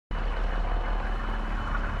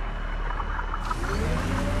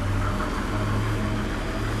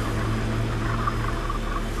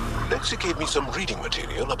Galaxy gave me some reading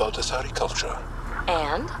material about the Sari culture.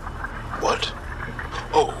 And? What?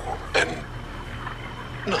 Oh, and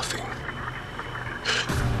nothing.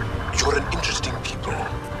 You're an interesting people,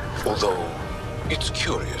 although it's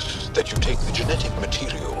curious that you take the genetic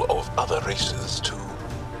material of other races to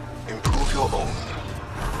improve your own.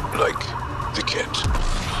 Like the Kett.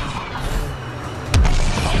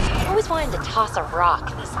 I always wanted to toss a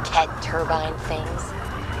rock, these Kett turbine things.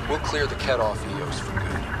 We'll clear the Kett off Eos for good.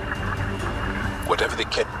 Whatever the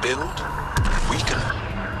Kett build, we can.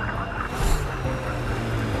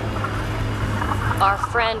 Our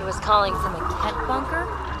friend was calling from a Kett bunker?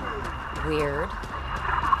 Weird.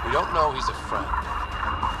 We don't know he's a friend.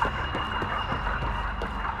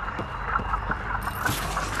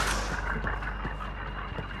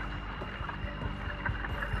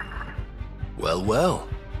 Well, well.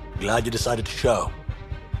 Glad you decided to show.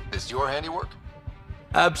 This your handiwork?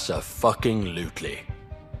 Abso-fucking-lutely.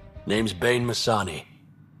 Name's Bane Masani.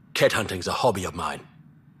 Kett hunting's a hobby of mine.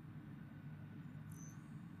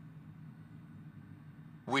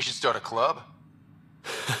 We should start a club?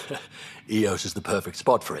 Eos is the perfect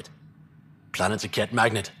spot for it. Planet's a Kett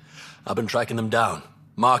magnet. I've been tracking them down,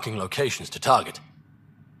 marking locations to target.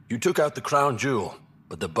 You took out the crown jewel,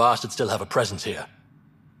 but the bastards still have a presence here.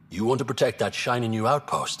 You want to protect that shiny new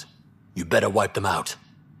outpost? You better wipe them out.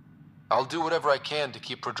 I'll do whatever I can to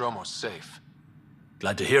keep Prodromos safe.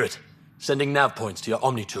 Glad to hear it. Sending nav points to your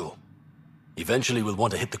Omni tool. Eventually we'll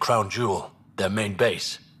want to hit the crown jewel, their main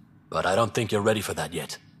base. But I don't think you're ready for that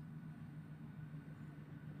yet.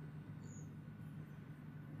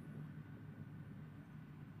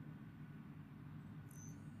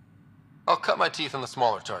 I'll cut my teeth on the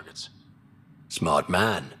smaller targets. Smart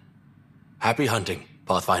man. Happy hunting,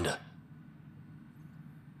 Pathfinder.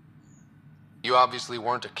 You obviously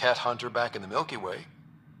weren't a cat hunter back in the Milky Way.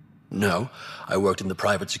 No, I worked in the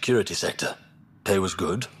private security sector. Pay was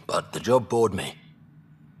good, but the job bored me.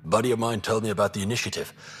 A buddy of mine told me about the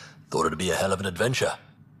initiative. Thought it'd be a hell of an adventure.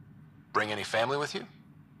 Bring any family with you?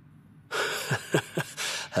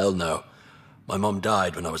 Hell no. My mom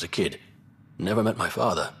died when I was a kid. Never met my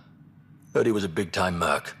father. Heard he was a big-time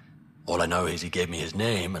merc. All I know is he gave me his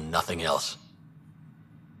name and nothing else.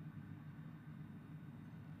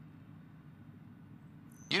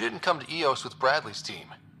 You didn't come to Eos with Bradley's team.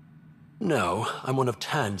 No, I'm one of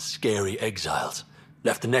Tan's scary exiles.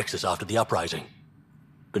 Left the Nexus after the uprising.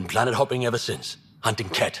 Been planet hopping ever since, hunting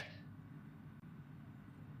Kett.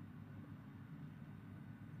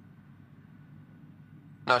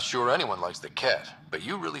 Not sure anyone likes the Kett, but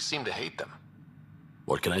you really seem to hate them.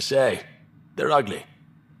 What can I say? They're ugly.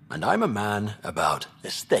 And I'm a man about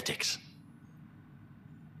aesthetics.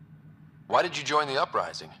 Why did you join the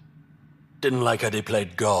uprising? Didn't like how they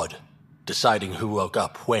played God, deciding who woke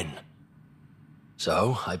up when.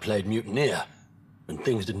 So I played mutineer. When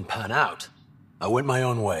things didn't pan out, I went my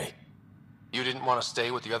own way. You didn't want to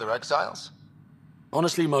stay with the other exiles?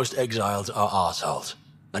 Honestly, most exiles are arseholes,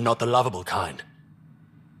 and not the lovable kind.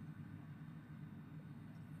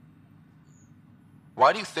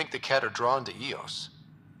 Why do you think the Kett are drawn to Eos?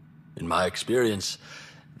 In my experience,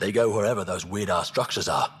 they go wherever those weird-ass structures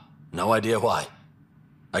are. No idea why.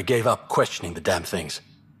 I gave up questioning the damn things.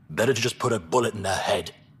 Better to just put a bullet in their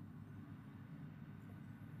head.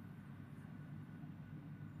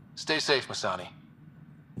 Stay safe, Masani.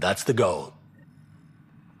 That's the goal.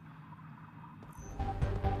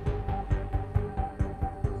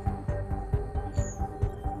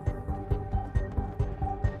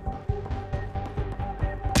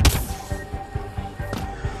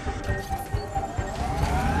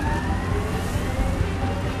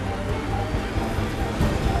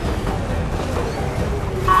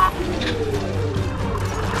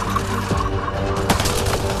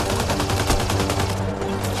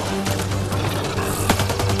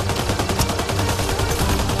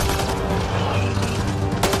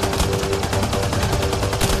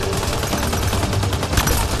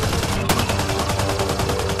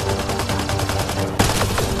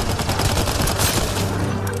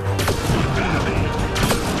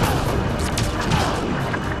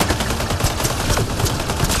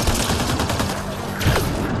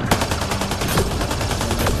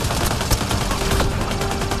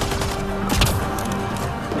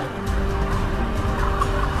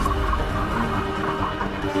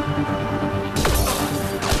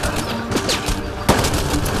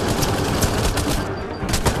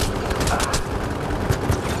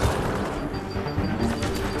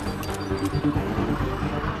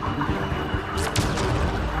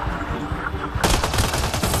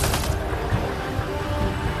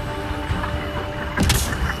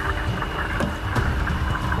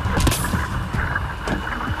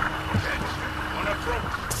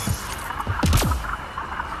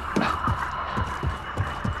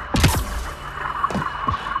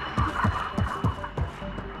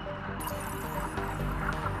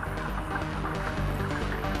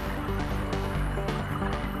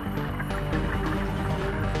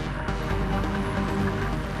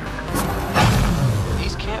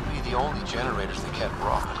 the only generators the Kett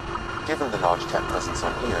brought. Given the large Kett presence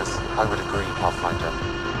on Eos, I would agree,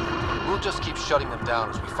 Pathfinder. We'll just keep shutting them down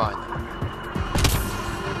as we find them.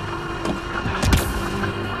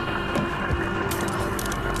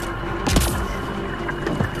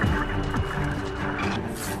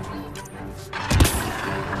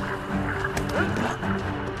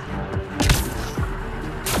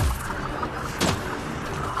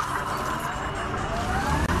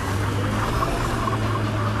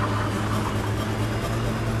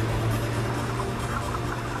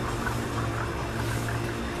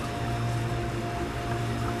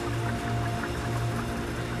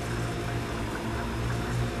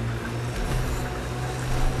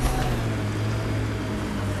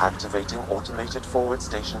 Activating automated forward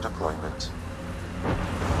station deployment.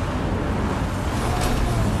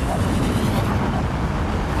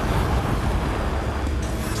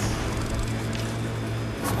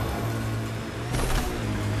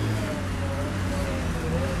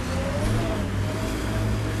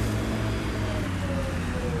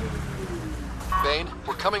 Bane,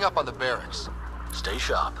 we're coming up on the barracks. Stay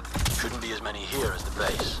sharp. Shouldn't be as many here as the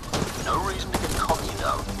base. No reason to get cocky,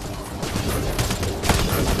 though.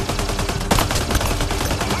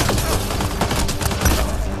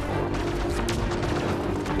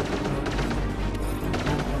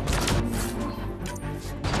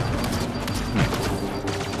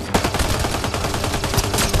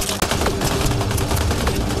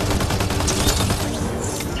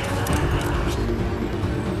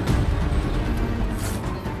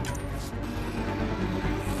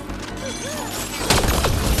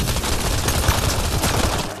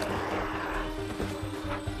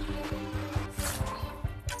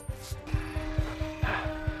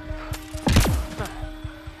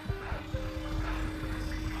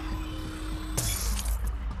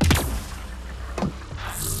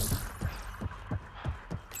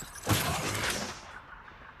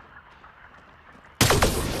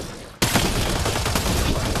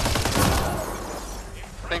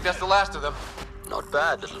 Think that's the last of them. Not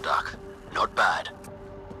bad, little duck. Not bad.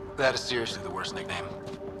 That is seriously the worst nickname.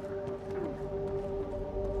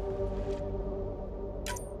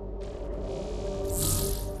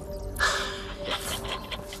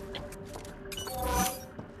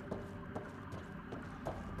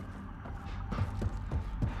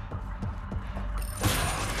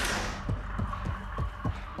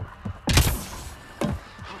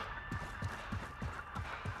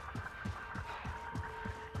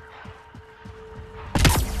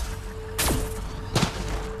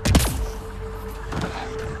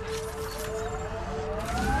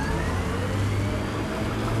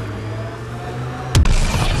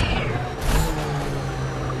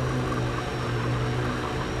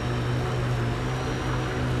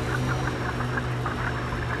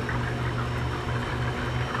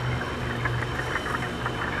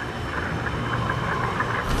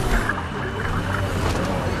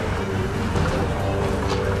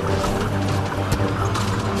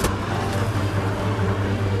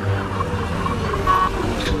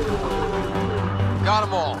 Got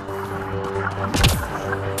them all.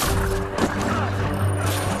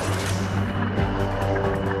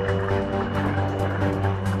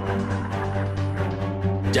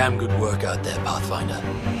 Damn good work out there, Pathfinder.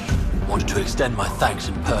 Wanted to extend my thanks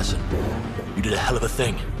in person. You did a hell of a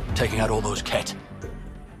thing, taking out all those Kett.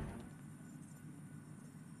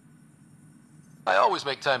 I always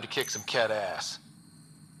make time to kick some Kett ass.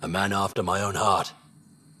 A man after my own heart.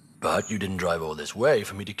 But you didn't drive all this way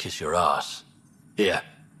for me to kiss your ass. Here,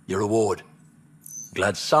 your reward.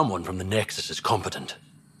 Glad someone from the Nexus is competent.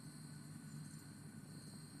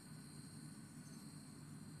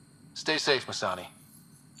 Stay safe, Masani.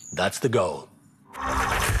 That's the goal.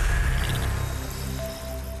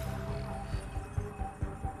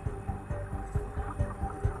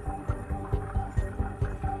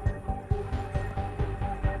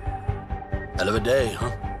 Hell of a day,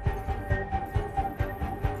 huh?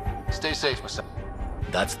 Stay safe, Masani.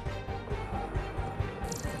 That's